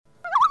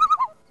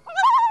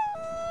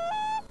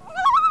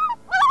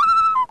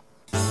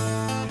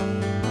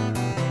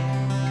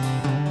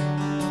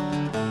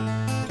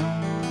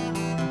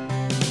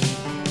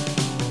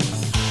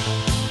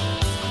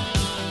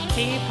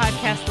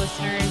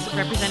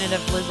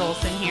Representative Liz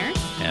Olson here.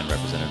 And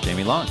Representative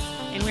Jamie Long.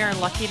 And we are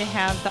lucky to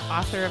have the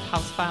author of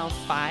House File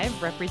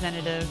 5,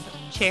 Representative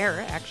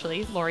Chair,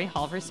 actually, Lori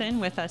Halverson,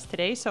 with us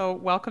today. So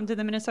welcome to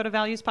the Minnesota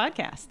Values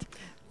Podcast.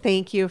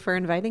 Thank you for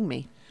inviting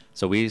me.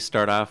 So we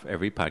start off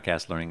every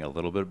podcast learning a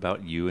little bit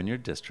about you and your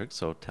district.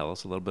 So tell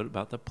us a little bit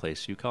about the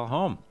place you call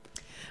home.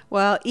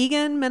 Well,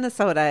 Eagan,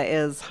 Minnesota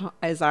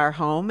is our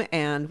home,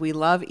 and we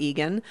love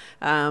Eagan.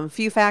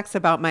 Few facts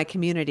about my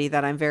community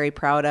that I'm very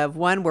proud of.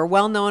 One, we're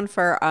well known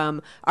for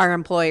our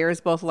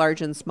employers, both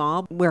large and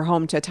small. We're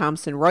home to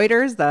Thomson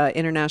Reuters, the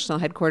international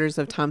headquarters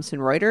of Thomson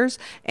Reuters,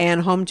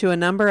 and home to a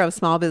number of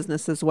small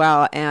businesses as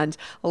well. And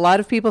a lot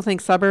of people think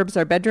suburbs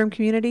are bedroom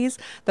communities.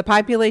 The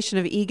population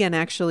of Eagan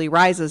actually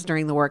rises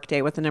during the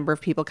workday with the number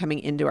of people coming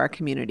into our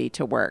community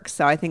to work.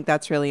 So I think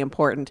that's really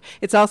important.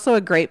 It's also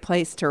a great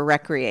place to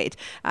recreate.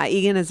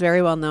 Eagan is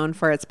very well known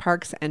for its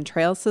parks and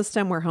trails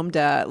system. We're home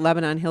to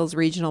Lebanon Hills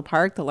Regional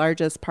Park, the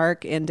largest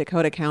park in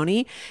Dakota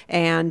County,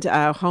 and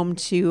home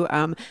to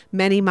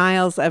many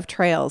miles of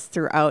trails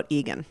throughout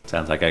Eagan.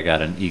 Sounds like I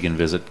got an Eagan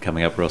visit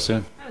coming up real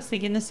soon. I was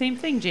thinking the same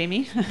thing,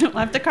 Jamie. We'll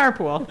have to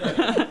carpool.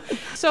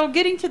 So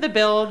getting to the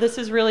bill, this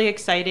is really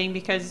exciting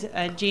because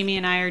Jamie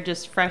and I are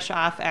just fresh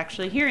off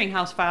actually hearing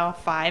House File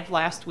 5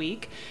 last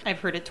week. I've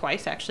heard it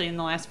twice actually in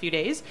the last few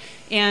days.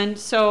 And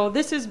so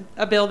this is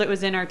a bill that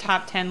was in our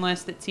top 10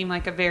 list that seemed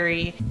like a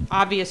very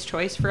obvious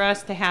choice for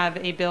us to have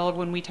a bill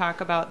when we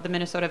talk about the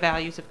Minnesota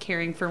values of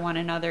caring for one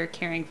another,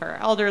 caring for our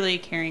elderly,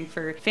 caring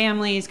for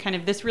families. Kind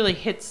of this really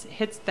hits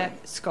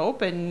that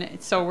scope.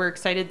 And so we're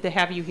excited to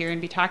have you here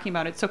and be talking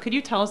about it. So could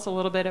you tell us a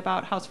little bit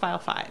about House File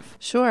 5?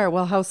 Sure.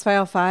 Well, House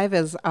File 5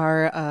 is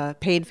our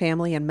paid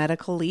family and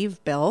medical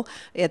leave bill.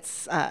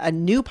 It's a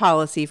new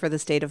policy for the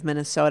state of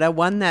Minnesota,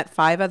 one that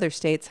 5 other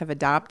states have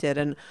adopted,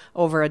 and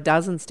over a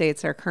dozen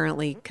states are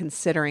currently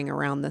considering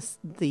around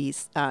the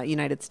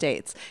United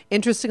States.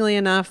 Interestingly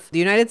enough, the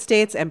United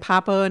States and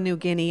Papua New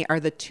Guinea are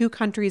the 2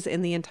 countries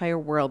in the entire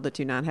world that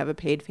do not have a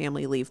paid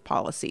family leave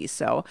policy.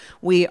 So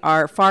we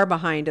are far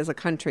behind as a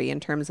country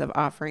in terms of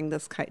offering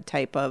this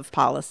type of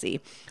policy.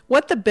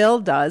 What the bill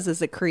does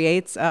is it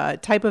creates a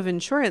type of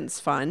insurance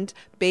fund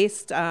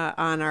based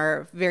on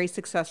our very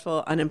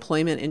successful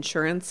unemployment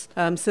insurance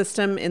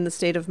system in the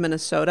state of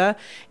Minnesota,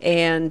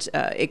 and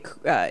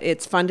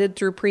it's funded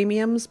through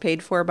premiums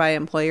paid for by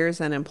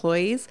employers and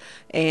employees,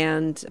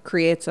 and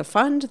creates a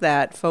fund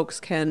that folks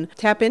can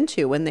tap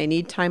into when they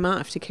need time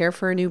off to care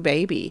for a new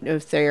baby,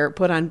 if they're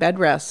put on bed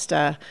rest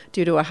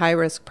due to a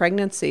high-risk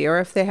pregnancy, or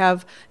if they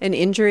have an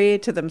injury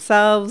to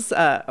themselves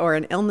or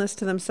an illness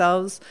to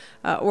themselves,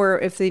 or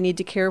if they need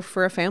to care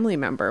for a family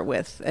member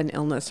with an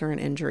illness or an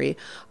injury.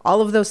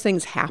 All of those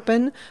things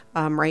happen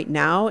right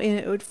now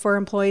for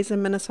employees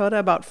in Minnesota.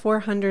 About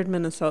 400,000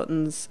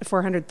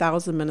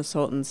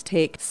 Minnesotans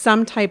take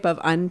some type of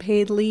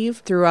unpaid leave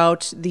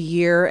throughout the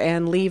year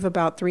and leave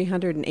about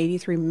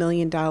 $383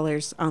 million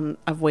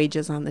of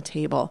wages on the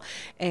table.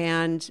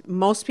 And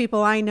most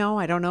people I know,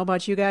 I don't know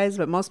about you guys,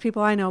 but most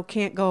people I know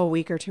can't go a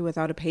week or 2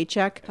 without a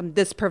paycheck.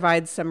 This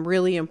provides some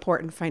really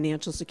important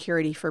financial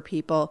security for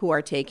people who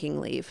are taking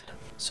leave.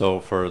 So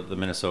for the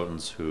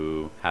Minnesotans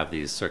who have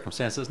these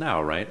circumstances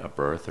now, right, a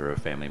birth or a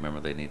family member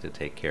they need to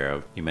take care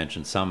of, you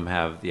mentioned some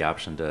have the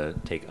option to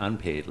take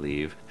unpaid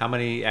leave. How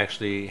many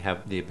actually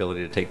have the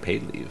ability to take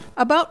paid leave?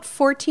 About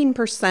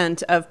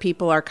 14% of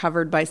people are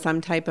covered by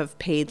some type of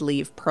paid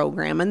leave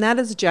program, and that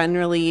is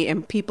generally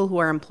people who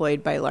are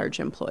employed by large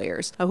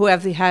employers who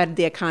have had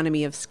the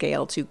economy of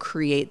scale to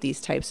create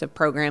these types of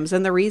programs.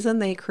 And the reason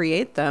they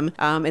create them,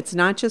 it's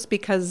not just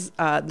because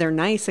they're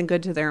nice and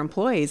good to their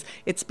employees,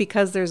 it's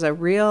because there's a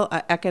real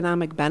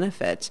economic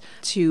benefit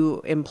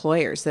to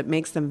employers that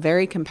makes them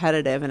very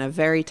competitive in a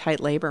very tight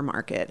labor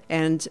market.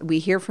 And we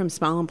hear from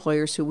small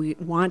employers who we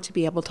want to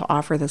be able to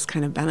offer this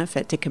kind of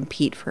benefit to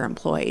compete for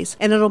employees.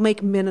 And it'll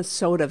make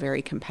Minnesota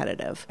very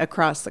competitive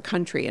across the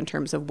country in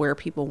terms of where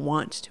people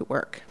want to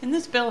work. And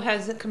this bill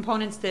has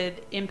components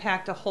that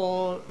impact a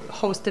whole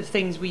host of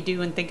things we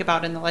do and think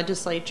about in the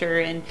legislature.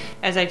 And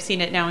as I've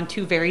seen it now in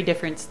 2 very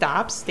different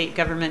stops, state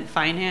government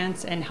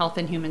finance and health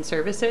and human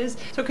services.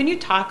 So can you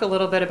talk a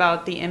little bit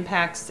about the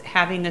impacts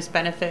having this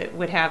benefit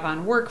would have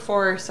on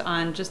workforce,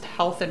 on just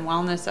health and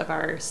wellness of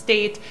our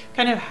state?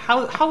 Kind of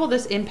how will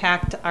this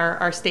impact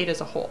our state as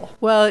a whole?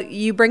 Well,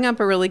 you bring up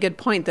a really good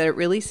point that it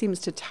really seems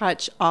to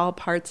touch all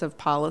parts of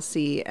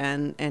policy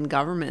and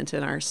government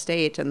in our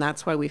state, and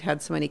that's why we've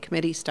had so many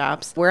committee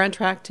stops. We're on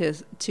track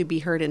to be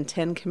heard in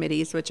 10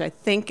 committees, which I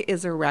think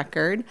is a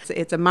record.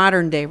 It's a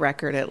modern day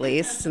record, at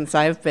least, since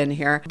I've been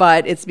here,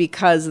 but it's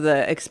because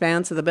the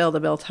expanse of the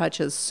bill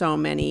touches so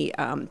many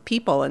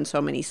people and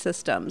so many systems.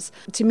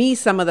 To me,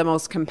 some of the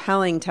most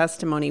compelling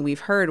testimony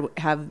we've heard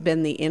have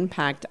been the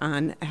impact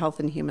on health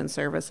and human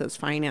services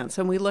finance.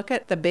 And we look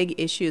at the big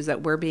issues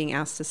that we're being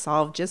asked to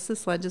solve just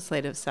this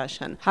legislative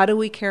session. How do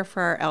we care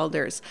for our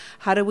elders?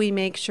 How do we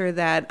make sure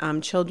that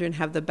children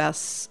have the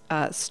best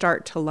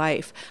start to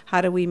life?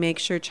 How do we make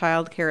sure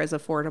child healthcare is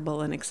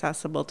affordable and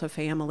accessible to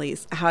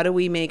families? How do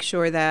we make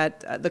sure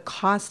that the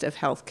cost of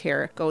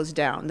healthcare goes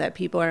down, that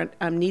people aren't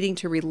needing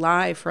to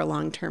rely for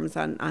long terms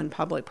on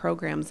public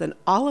programs? And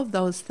all of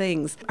those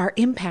things are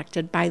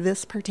impacted by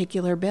this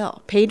particular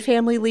bill. Paid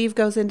family leave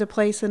goes into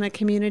place in a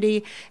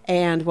community,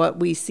 and what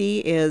we see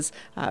is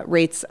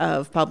rates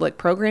of public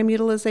program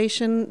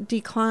utilization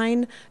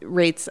decline,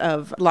 rates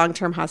of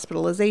long-term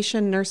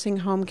hospitalization, nursing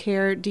home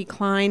care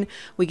decline.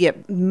 We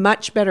get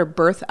much better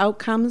birth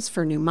outcomes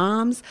for new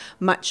moms,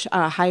 much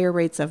higher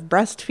rates of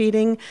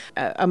breastfeeding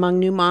among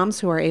new moms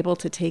who are able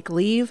to take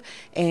leave,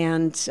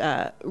 and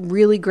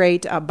really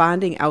great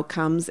bonding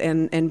outcomes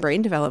and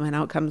brain development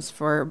outcomes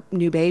for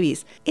new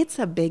babies. It's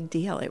a big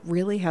deal. It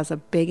really has a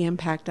big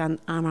impact on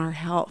our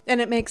health.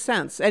 And it makes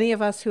sense. Any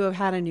of us who have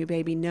had a new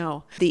baby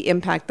know the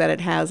impact that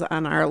it has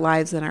on our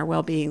lives and our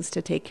well-beings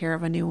to take care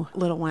of a new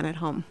little one at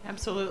home.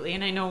 Absolutely.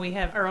 And I know we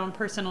have our own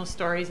personal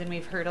stories, and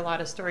we've heard a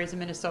lot of stories of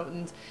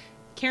Minnesotans.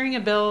 Carrying a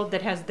bill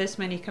that has this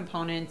many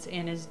components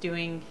and is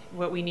doing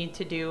what we need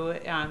to do,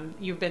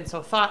 you've been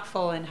so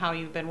thoughtful in how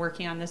you've been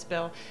working on this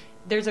bill.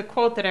 There's a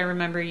quote that I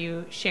remember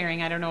you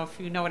sharing. I don't know if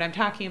you know what I'm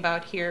talking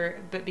about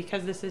here, but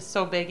because this is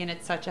so big and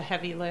it's such a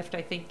heavy lift,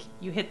 I think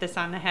you hit this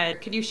on the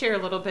head. Could you share a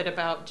little bit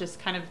about just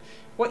kind of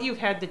what you've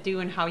had to do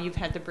and how you've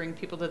had to bring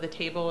people to the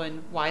table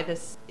and why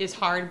this is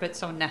hard but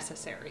so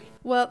necessary?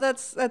 Well,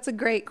 that's a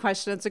great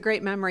question. It's a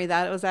great memory.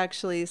 That was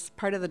actually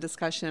part of the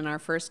discussion in our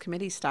first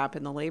committee stop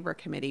in the Labor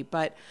Committee.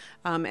 But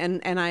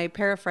and I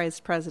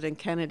paraphrased President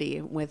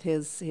Kennedy with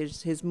his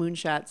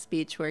moonshot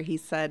speech where he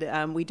said,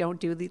 "We don't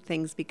do the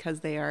things because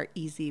they are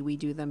easy. We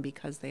do them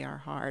because they are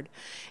hard."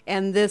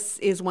 And this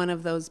is one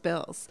of those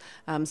bills.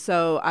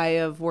 So I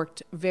have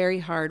worked very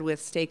hard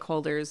with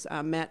stakeholders,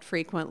 met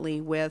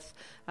frequently with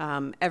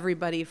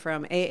everybody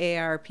from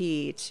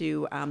AARP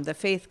to the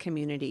faith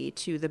community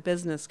to the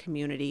business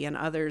community and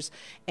others,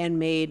 and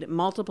made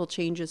multiple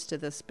changes to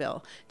this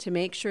bill to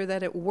make sure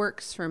that it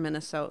works for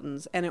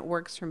Minnesotans and it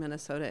works for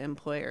Minnesota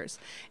employers.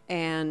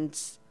 And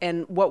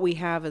what we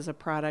have is a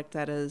product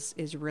that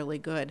is really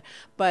good.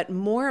 But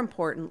more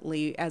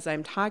importantly, as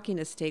I'm talking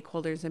to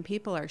stakeholders and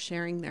people are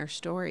sharing their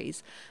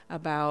stories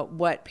about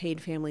what paid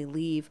family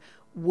leave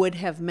would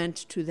have meant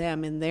to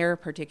them in their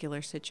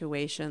particular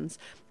situations,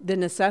 the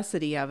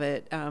necessity of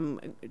it,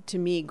 to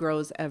me,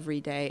 grows every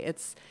day.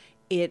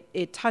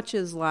 It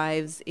touches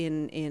lives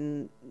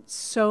in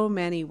so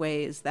many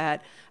ways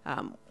that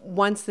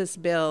once this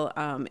bill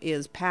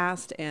is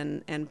passed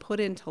and put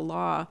into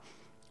law,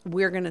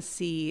 we're going to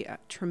see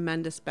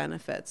tremendous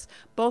benefits,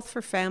 both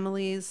for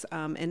families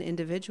and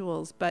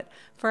individuals, but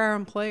for our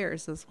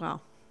employers as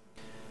well.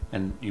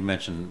 And you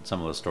mentioned some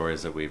of the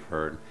stories that we've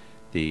heard.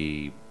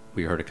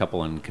 We heard a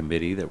couple in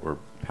committee that were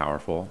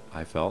powerful,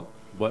 I felt.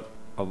 What,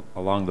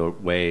 along the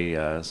way,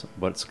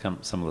 what's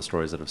some of the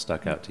stories that have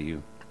stuck out to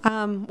you?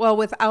 Well,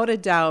 without a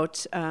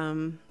doubt,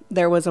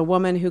 there was a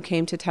woman who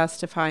came to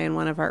testify in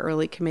one of our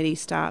early committee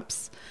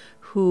stops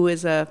who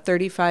is a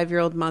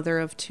 35-year-old mother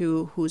of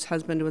two whose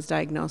husband was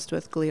diagnosed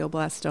with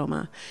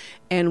glioblastoma.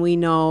 And we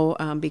know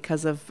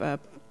because of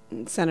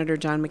Senator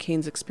John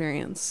McCain's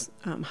experience,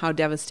 how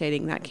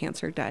devastating that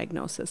cancer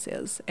diagnosis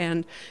is.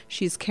 And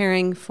she's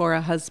caring for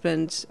a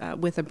husband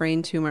with a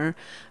brain tumor,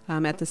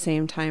 at the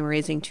same time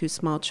raising two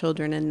small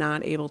children and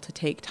not able to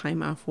take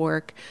time off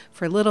work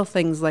for little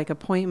things like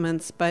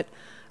appointments, but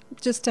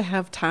just to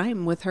have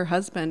time with her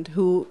husband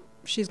who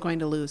she's going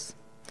to lose.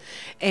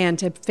 And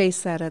to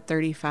face that at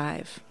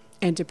 35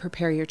 and to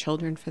prepare your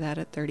children for that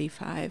at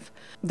 35,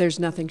 there's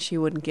nothing she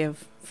wouldn't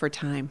give for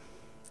time.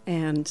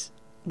 And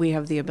we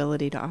have the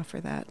ability to offer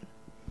that.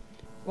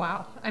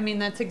 Wow. I mean,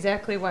 that's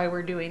exactly why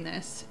we're doing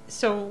this.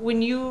 So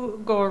when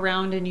you go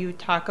around and you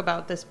talk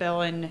about this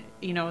bill, and,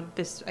 you know,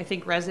 this, I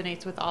think,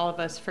 resonates with all of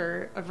us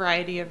for a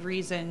variety of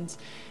reasons.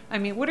 I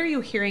mean, what are you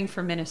hearing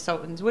from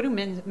Minnesotans? What do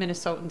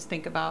Minnesotans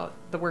think about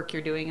the work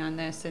you're doing on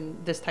this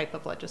and this type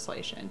of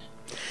legislation?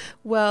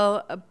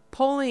 Well,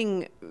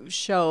 polling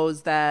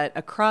shows that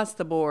across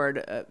the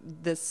board,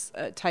 this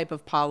type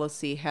of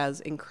policy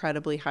has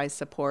incredibly high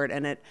support,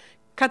 and it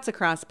cuts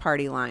across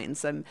party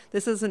lines.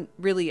 This isn't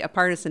really a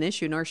partisan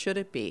issue, nor should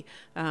it be.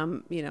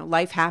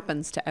 Life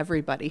happens to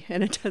everybody,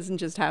 and it doesn't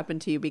just happen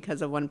to you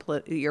because of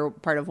you're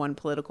part of one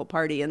political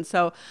party. And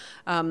so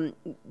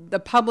the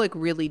public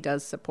really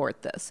does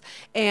support this.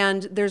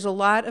 And there's a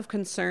lot of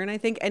concern. I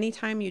think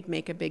anytime you'd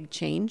make a big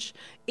change,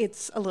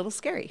 it's a little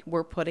scary.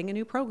 We're putting a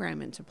new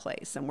program into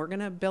place, and we're going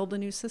to build a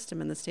new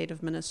system in the state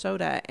of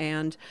Minnesota,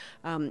 and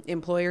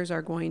employers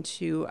are going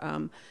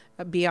to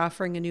be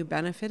offering a new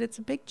benefit. It's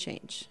a big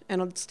change,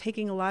 and it's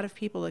taking a lot of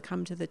people to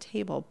come to the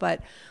table.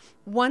 But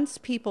once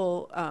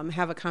people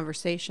have a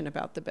conversation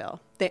about the bill,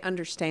 they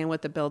understand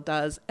what the bill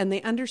does, and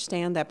they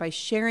understand that by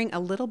sharing a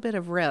little bit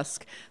of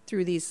risk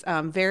through these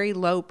very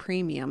low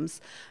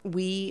premiums,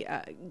 we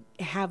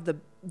have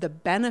the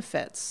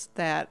benefits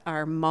that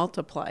are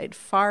multiplied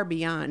far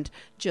beyond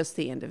just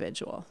the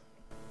individual.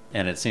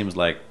 And it seems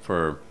like,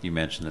 you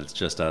mentioned it's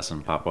just us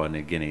and Papua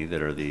New Guinea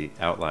that are the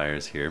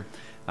outliers here.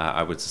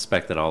 I would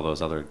suspect that all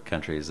those other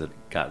countries that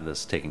got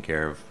this taken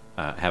care of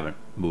haven't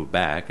moved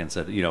back and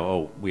said,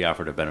 we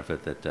offered a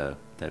benefit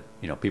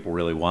that people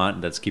really want,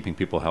 and that's keeping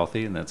people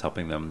healthy, and that's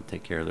helping them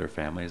take care of their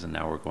families, and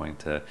now we're going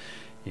to,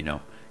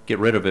 get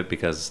rid of it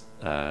because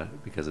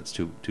it's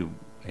too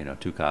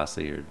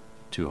costly or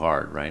too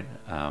hard, right?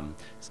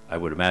 I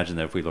would imagine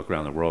that if we look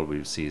around the world,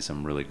 we see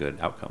some really good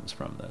outcomes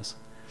from this.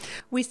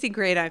 We see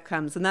great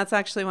outcomes, and that's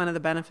actually one of the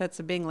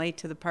benefits of being late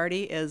to the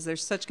party is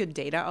there's such good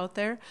data out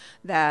there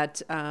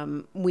that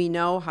we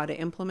know how to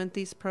implement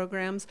these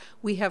programs.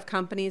 We have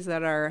companies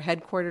that are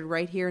headquartered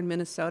right here in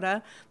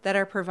Minnesota that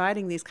are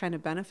providing these kind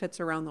of benefits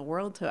around the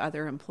world to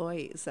other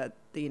employees that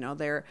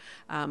they're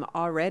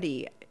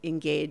already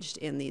engaged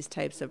in these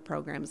types of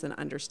programs and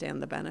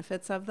understand the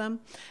benefits of them.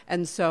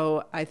 And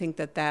so I think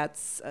that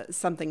that's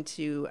something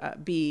to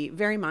be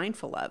very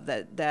mindful of,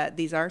 that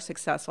these are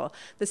successful.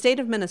 The state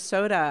of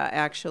Minnesota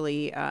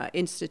actually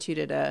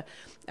instituted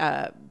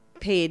a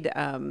paid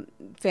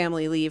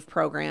family leave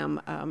program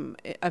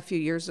a few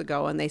years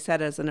ago, and they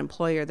said as an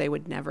employer they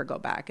would never go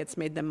back. It's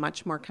made them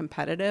much more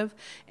competitive,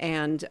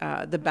 and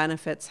the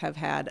benefits have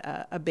had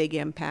a big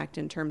impact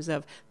in terms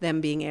of them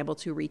being able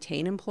to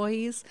retain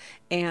employees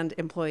and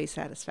employee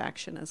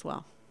satisfaction as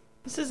well.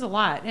 This is a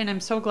lot, and I'm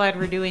so glad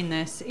we're doing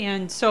this.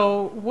 And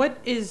so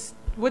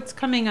what's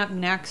coming up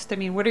next? I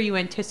mean, what are you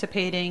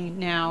anticipating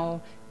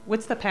now?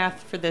 What's the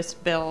path for this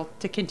bill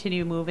to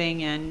continue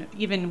moving, and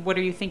even what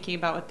are you thinking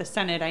about with the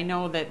Senate? I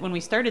know that when we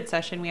started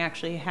session, we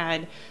actually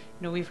had,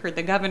 we've heard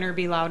the governor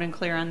be loud and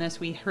clear on this.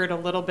 We heard a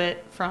little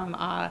bit from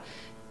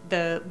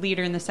the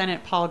leader in the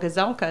Senate, Paul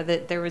Gazelka,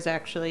 that there was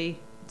actually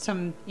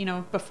some,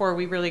 before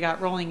we really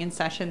got rolling in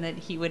session, that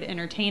he would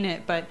entertain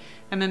it. But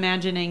I'm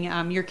imagining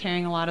you're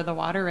carrying a lot of the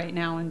water right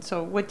now. And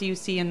so what do you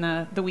see in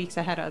the weeks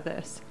ahead of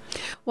this?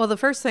 Well, the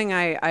first thing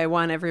I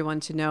want everyone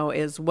to know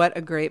is what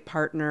a great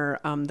partner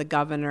the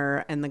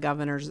governor and the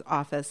governor's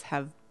office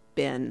have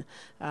been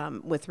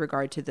with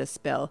regard to this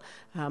bill.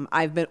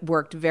 I've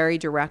worked very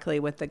directly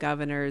with the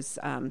governor's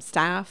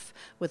staff,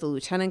 with the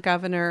lieutenant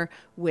governor,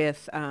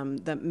 with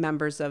the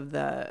members of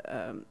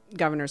the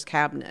governor's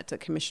cabinet, the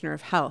commissioner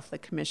of health, the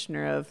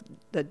commissioner of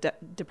the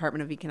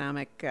Department of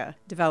Economic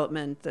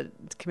Development, the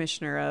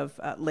commissioner of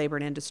labor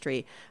and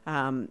industry.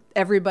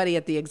 Everybody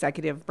at the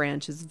executive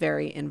branch is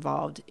very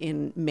involved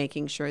in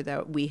making sure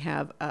that we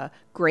have a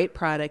great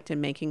product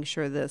and making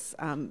sure this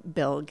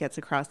bill gets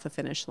across the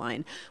finish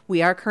line.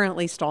 We are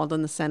currently stalled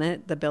in the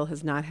Senate. The bill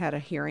has not had a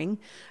hearing.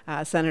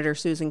 Senator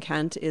Susan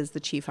Kent is the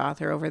chief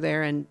author over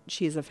there, and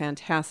she's a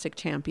fantastic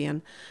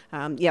champion.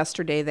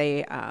 Yesterday,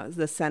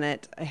 the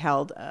Senate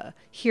held a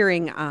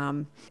hearing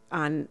on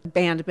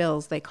banned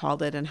bills, they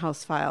called it, and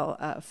House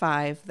File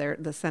 5.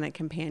 The Senate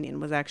companion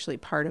was actually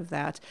part of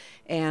that.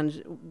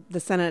 And the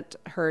Senate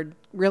heard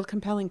real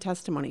compelling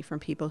testimony from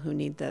people who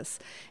need this.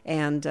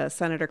 And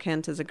Senator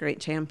Kent is a great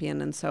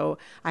champion. And so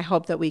I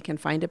hope that we can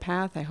find a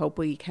path. I hope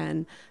we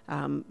can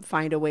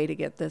find a way to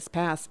get this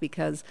passed,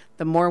 because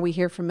the more we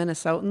hear from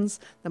Minnesotans,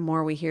 the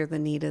more we hear the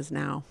need is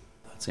now.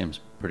 That seems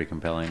pretty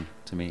compelling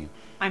to me.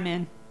 I'm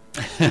in.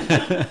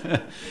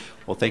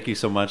 Well, thank you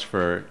so much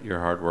for your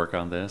hard work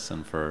on this,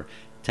 and for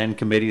 10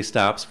 committee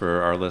stops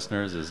for our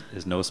listeners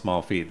is no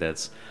small feat.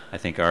 I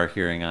think our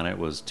hearing on it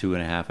was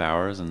 2.5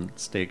 hours in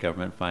state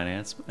government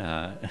finance,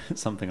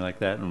 something like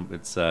that. And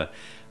it's so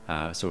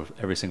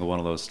every single one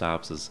of those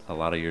stops is a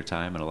lot of your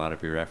time and a lot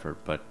of your effort.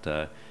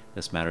 But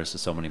this matters to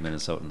so many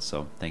Minnesotans.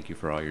 So thank you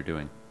for all you're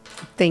doing.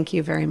 Thank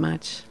you very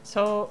much.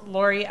 So,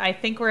 Lori, I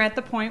think we're at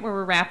the point where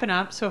we're wrapping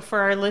up. So for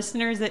our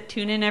listeners that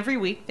tune in every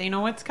week, they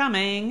know what's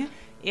coming.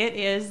 It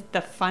is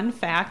the fun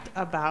fact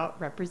about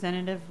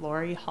Representative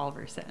Lori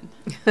Halverson.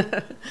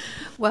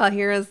 Well,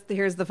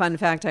 here's the fun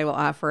fact I will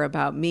offer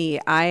about me.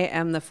 I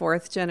am the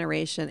 4th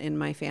generation in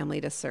my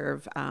family to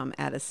serve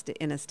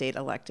in a state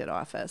elected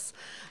office.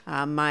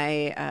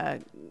 My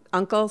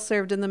uncle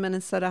served in the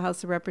Minnesota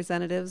House of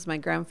Representatives. My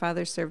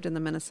grandfather served in the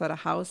Minnesota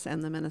House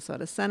and the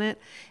Minnesota Senate.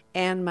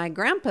 And my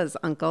grandpa's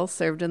uncle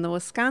served in the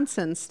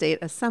Wisconsin State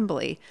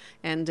Assembly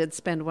and did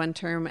spend one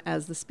term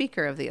as the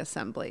Speaker of the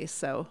Assembly.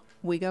 So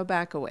we go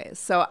back a ways.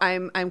 So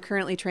I'm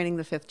currently training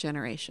the 5th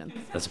generation.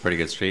 That's a pretty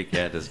good streak.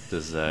 Yeah.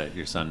 Does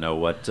your son know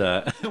what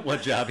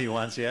job he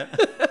wants yet?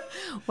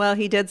 Well,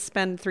 he did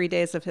spend 3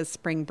 days of his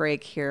spring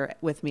break here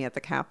with me at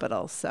the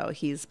Capitol, so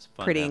he's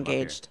pretty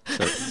engaged.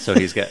 So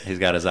he's got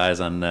his eyes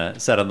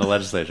set on the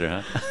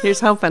legislature, huh? Here's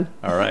hoping.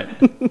 All right.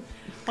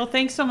 Well,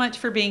 thanks so much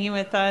for being here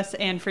with us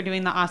and for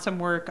doing the awesome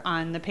work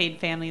on the paid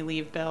family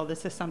leave bill.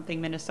 This is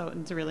something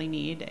Minnesotans really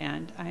need,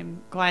 and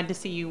I'm glad to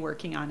see you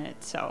working on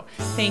it. So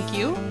thank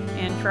you.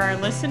 And for our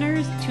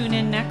listeners, tune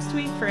in next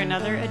week for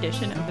another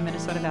edition of the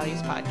Minnesota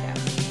Values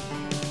Podcast.